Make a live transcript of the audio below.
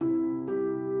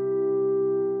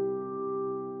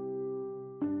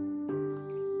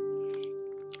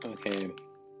Okay,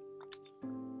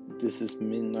 this is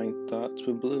Midnight Thoughts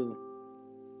with Blue.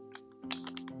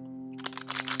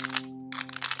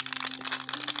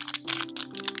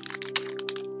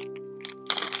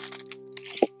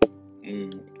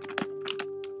 Mm.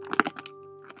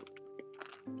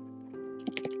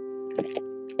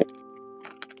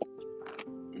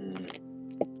 Mm.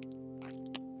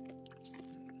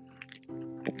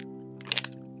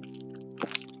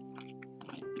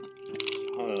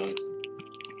 Hold on.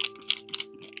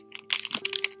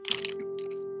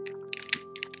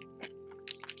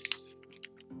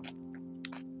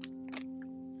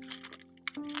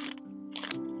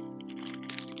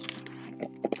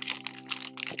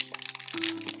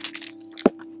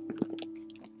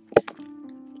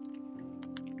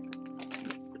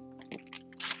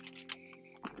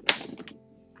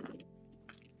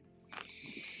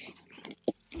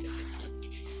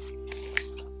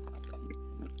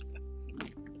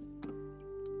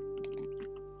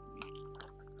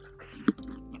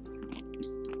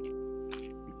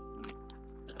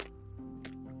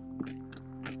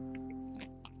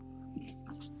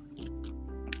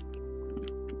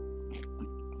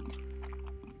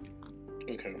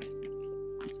 Okay.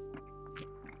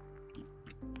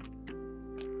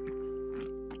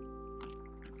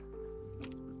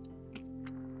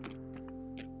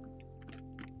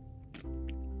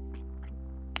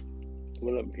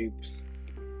 What up, peeps?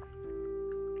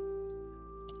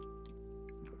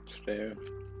 Today,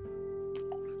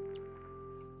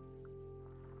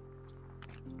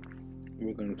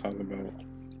 we're going to talk about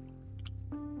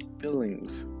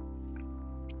feelings.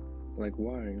 Like,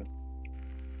 why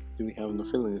do we have the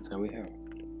feelings that we have?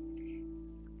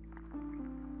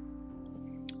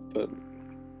 But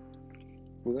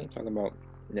we're going to talk about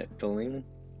that feeling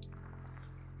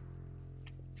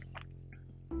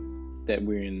that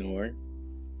we ignore.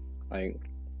 Like,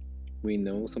 we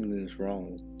know something is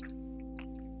wrong,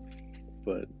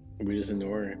 but we just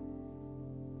ignore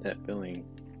that feeling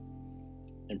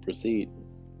and proceed.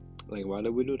 Like, why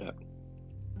do we do that?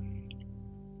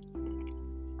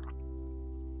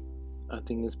 I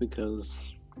think it's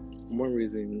because one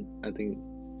reason I think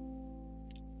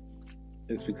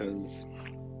it's because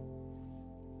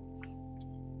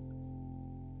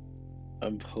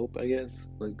of hope, I guess.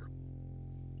 Like,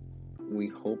 we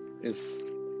hope it's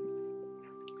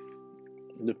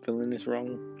the feeling is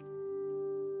wrong,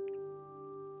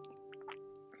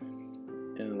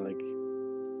 and like,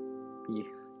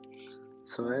 yeah.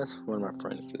 So I asked one of my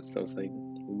friends this. I was like,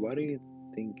 "Why do you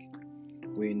think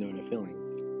we know the feeling?"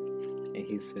 And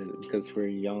he said, "Because we're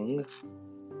young,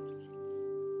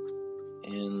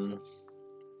 and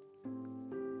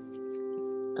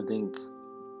I think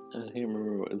I can't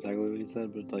remember exactly what he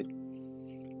said, but like,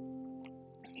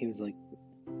 he was like,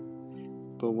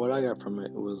 but what I got from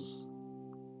it was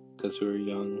because we were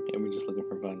young and we're just looking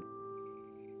for fun."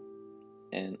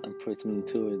 And I put something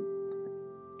to it.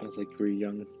 I was like, we're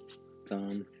young,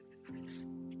 dumb,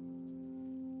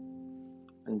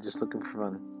 and just looking for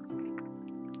fun.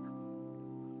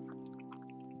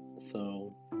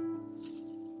 So,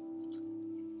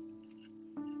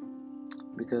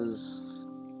 because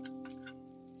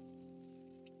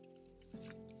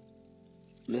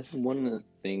this is one of the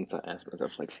things I ask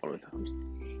myself like all the times.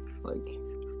 Like,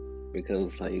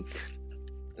 because like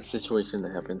a situation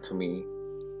that happened to me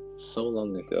so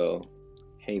long ago.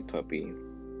 Hey puppy.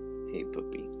 Hey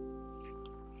puppy.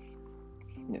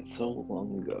 Yeah, so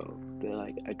long ago that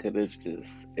like I could have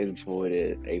just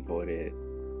avoided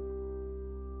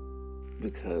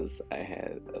because I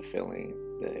had a feeling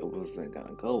that it wasn't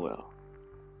gonna go well.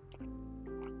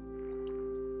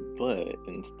 But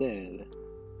instead,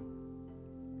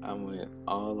 I went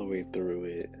all the way through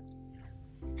it.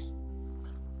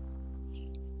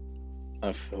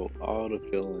 I felt all the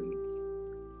feelings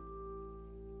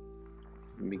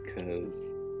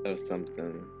because of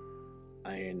something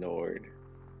I ignored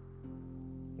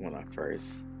when I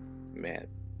first met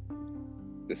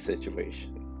the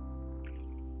situation.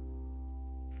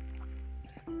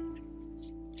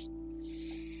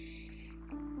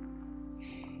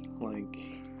 Like,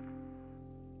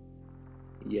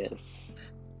 yes,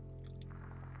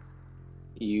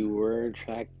 you were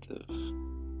attractive.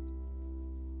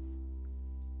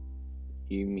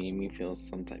 You made me feel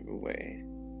some type of way.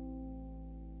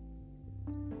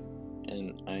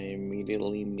 And I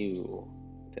immediately knew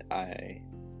that I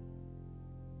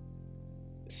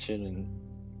shouldn't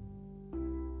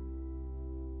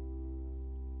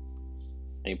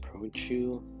approach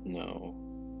you. No.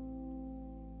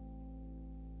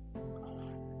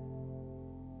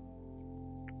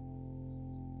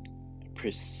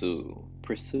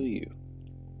 Pursue you.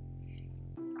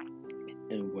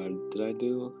 And what did I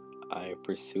do? I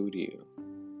pursued you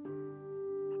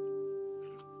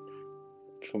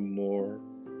for more,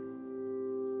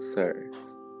 sir.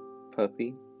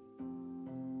 Puppy,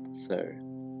 sir.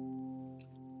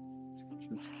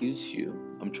 Excuse you.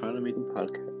 I'm trying to make a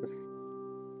podcast.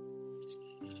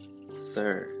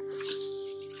 Sir,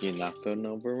 you're not going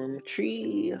over my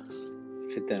tree.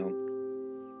 Sit down.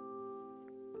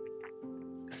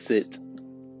 Sit.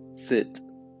 Sit.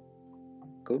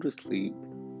 Go to sleep.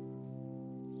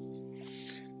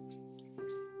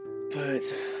 But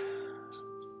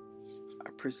I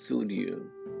pursued you.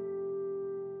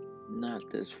 Not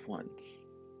this once.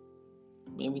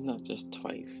 Maybe not just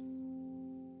twice.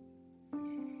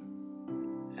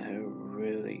 I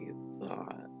really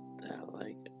thought that,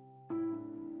 like,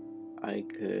 I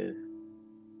could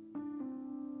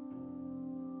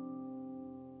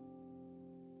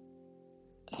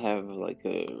have, like,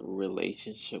 a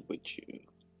relationship with you.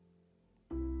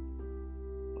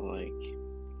 Like,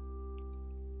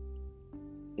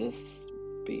 just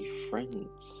be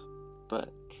friends.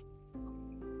 But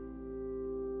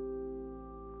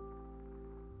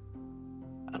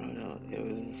I don't know, it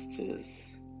was just,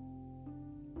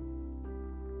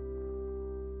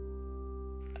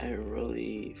 I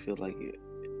really feel like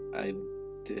I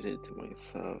did it to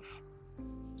myself.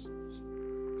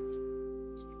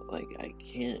 Like, I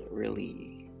can't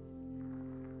really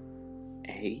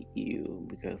hate you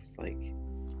because, like,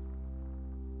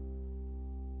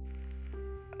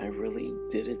 I really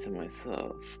did it to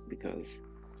myself because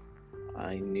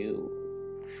I knew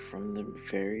from the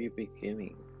very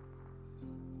beginning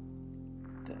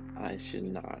that I should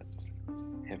not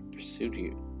have pursued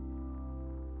you.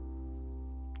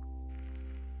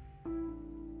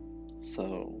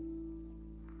 So,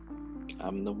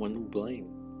 I'm the one to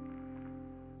blame.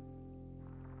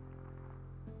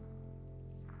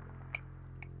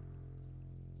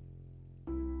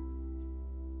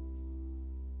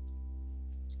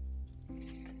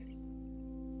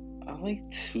 I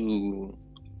like to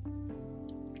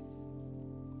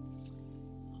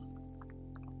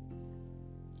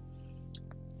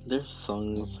there's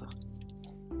songs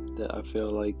that I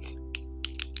feel like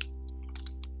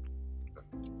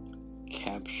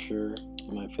capture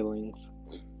my feelings,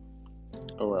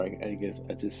 or I guess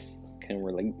I just can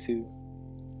relate to.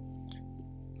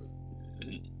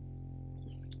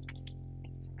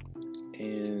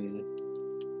 And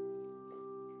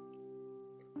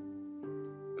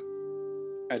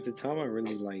at the time, I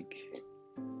really like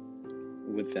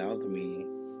Without Me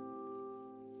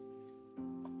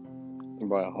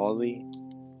by Halsey.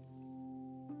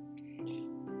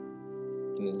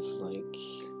 And it's like,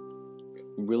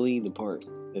 really, the part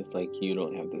is like, you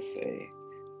don't have to say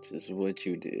just what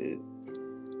you did.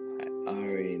 I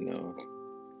already know.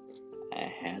 I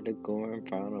had to go and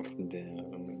find out from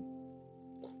them.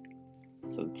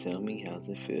 So tell me, how's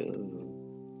it feel?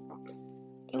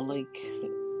 And like,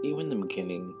 even the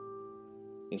beginning,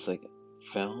 it's like,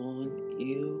 found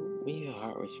you when your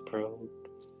heart was broke.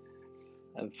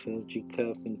 I filled your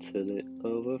cup until it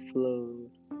overflowed.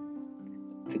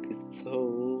 Took its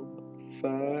toll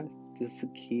fast just to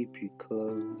keep you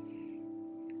close.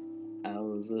 I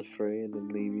was afraid to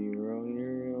leave you on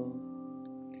your own.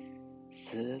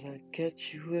 Said I'd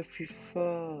catch you if you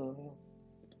fall.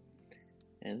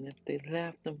 And if they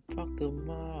laugh, then fuck them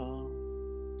all.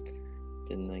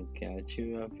 Then I got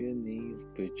you off your knees,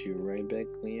 put you right back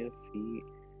on your feet,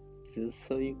 just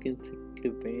so you can take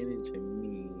advantage of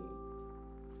me.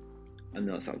 I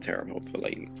know it sounds terrible, but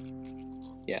like,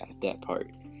 yeah, that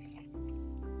part.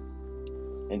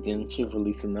 And then she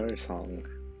released another song.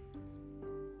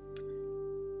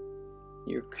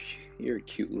 You're a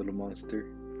cute little monster.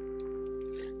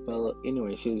 Well,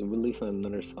 anyway, she released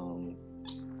another song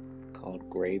called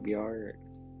Graveyard.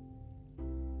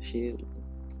 She,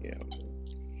 yeah,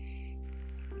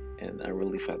 and I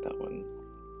really felt that one.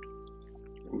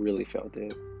 Really felt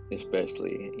it,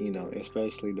 especially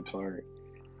the part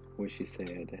where she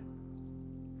said,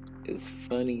 "It's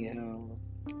funny how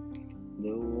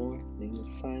the warning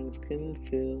signs can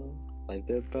feel like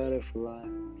they're butterflies."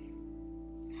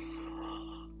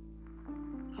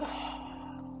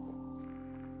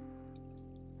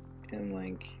 And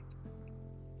like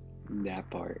that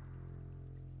part,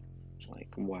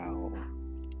 like, wow,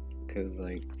 cause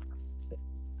like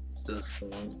the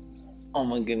song, oh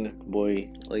my goodness, boy,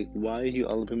 like, why are you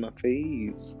all up in my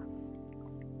face?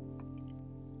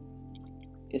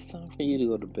 It's time for you to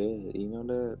go to bed, you know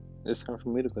that? It's time for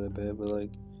me to go to bed, but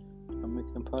like, I'm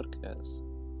making a podcast.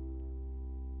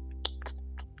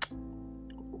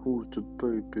 Who's the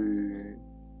baby?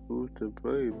 Who's the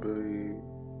baby?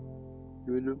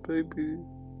 You're the baby.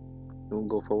 You wanna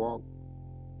go for a walk?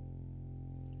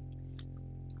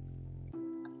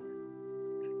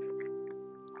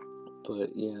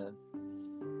 But yeah,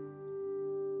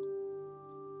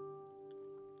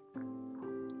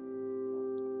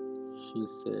 she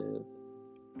said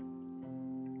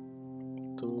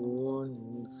the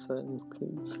warning signs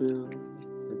can feel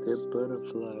that they're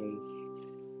butterflies.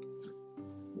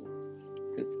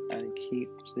 Cause I keep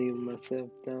leaving myself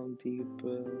down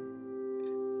deeper.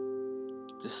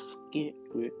 Just get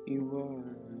where you are.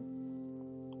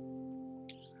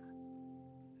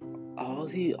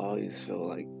 He always feel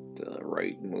like the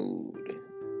right mood.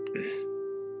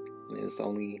 And it's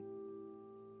only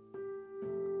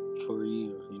for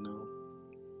you, you know?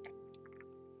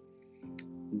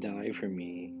 Die for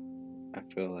me. I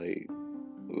feel like,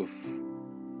 oof,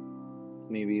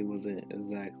 maybe it wasn't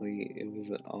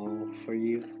all for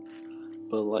you.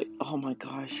 But like, oh my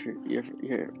gosh,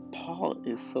 your paw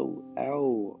is so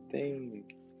ow, dang.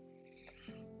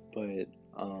 But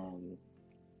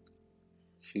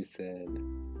she said,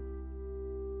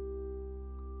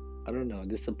 I don't know,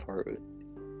 this part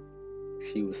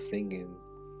she was singing,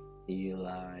 you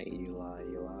lie, you lie,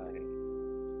 you lie.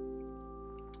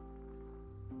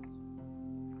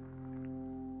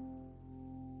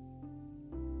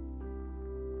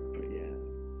 But yeah,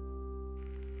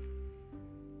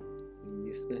 we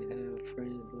used to have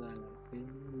friends like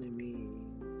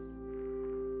enemies.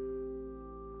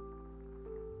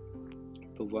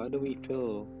 But why do we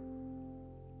feel?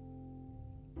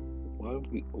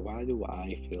 Why do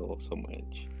I feel so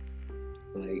much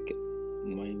like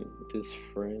this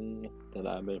friend that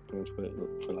I've been friends with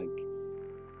for like,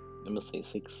 I'm gonna say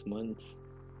 6 months?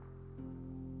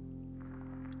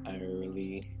 I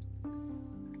really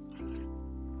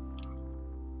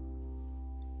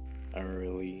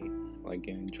like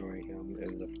enjoy him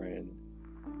as a friend,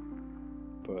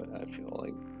 but I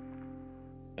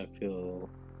feel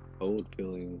old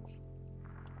feelings.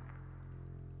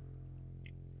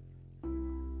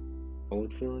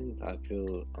 I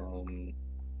feel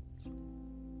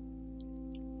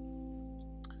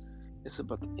it's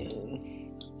about to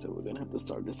end, so we're gonna have to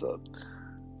start this up.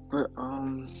 But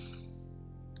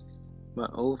my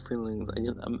old feelings,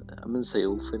 I'm gonna say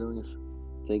old feelings,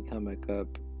 they come back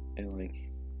up and like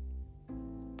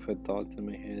put thoughts in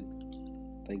my head,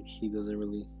 like he doesn't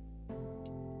really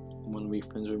want to be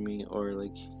friends with me, or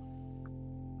like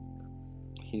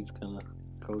he's gonna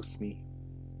ghost me,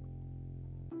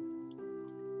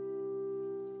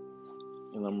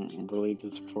 and I'm really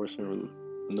just forcing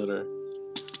another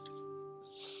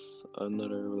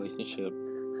relationship,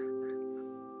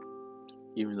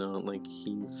 even though like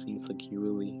he seems like he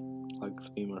really likes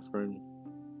being my friend.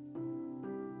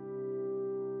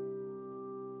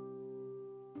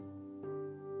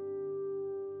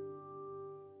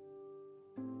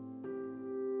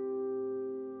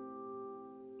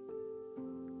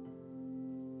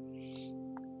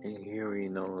 And he already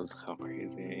knows how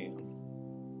crazy I am.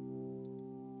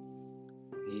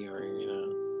 He already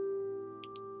knows.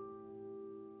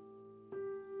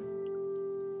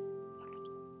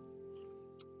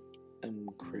 I'm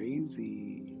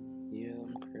crazy. Yeah,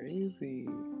 I'm crazy.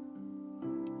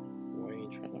 Why are you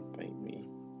trying to bite me?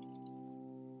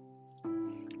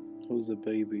 Who's a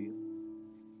baby?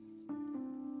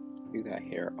 You got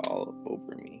hair all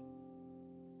over me.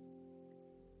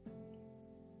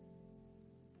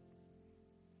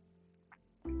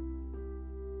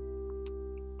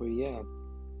 But yeah, I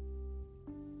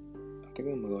think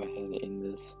I'm gonna go ahead and end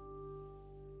this.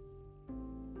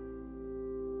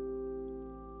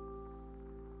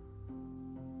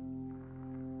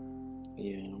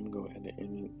 Yeah, I'm gonna go ahead and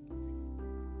end it.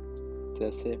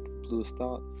 That's it for Blue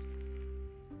Thoughts.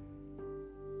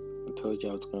 I told you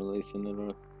I was gonna release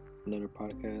another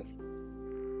podcast.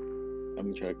 I'm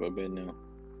gonna try to go to bed now.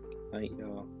 Night,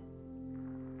 y'all.